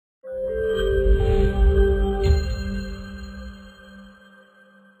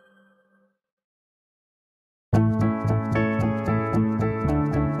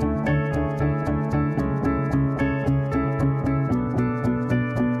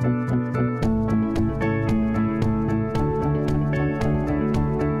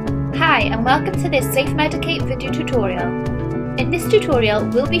Hi and welcome to this safeMedicate video tutorial. In this tutorial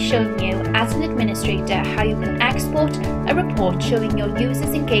we'll be showing you as an administrator how you can export a report showing your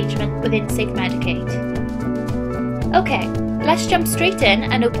users' engagement within safeMedicate. Okay, let's jump straight in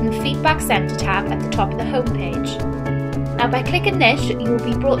and open the Feedback Centre tab at the top of the home page. Now by clicking this you will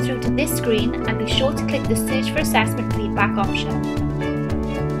be brought through to this screen and be sure to click the Search for Assessment Feedback option.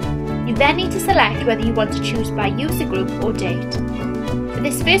 You then need to select whether you want to choose by user group or date. For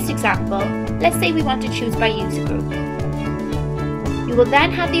this first example, let's say we want to choose by user group. You will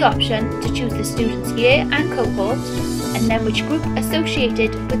then have the option to choose the student's year and cohort, and then which group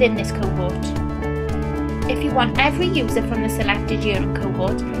associated within this cohort. If you want every user from the selected year and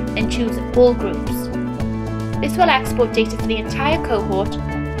cohort, then choose all groups. This will export data for the entire cohort,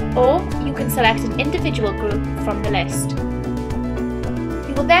 or you can select an individual group from the list.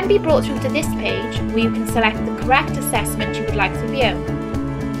 You will then be brought through to this page where you can select the correct assessment you would like to view.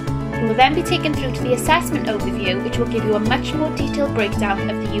 You will then be taken through to the assessment overview, which will give you a much more detailed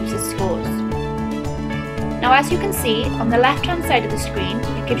breakdown of the user's scores. Now as you can see, on the left hand side of the screen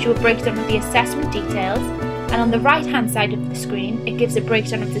it gives you a breakdown of the assessment details, and on the right hand side of the screen it gives a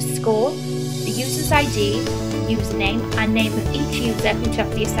breakdown of the score, the user's ID, username and name of each user who took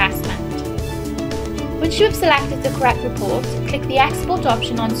the assessment. Once you have selected the correct report, click the Export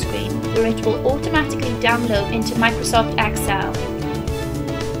option on screen where it will automatically download into Microsoft Excel.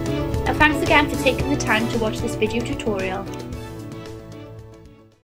 Now thanks again for taking the time to watch this video tutorial.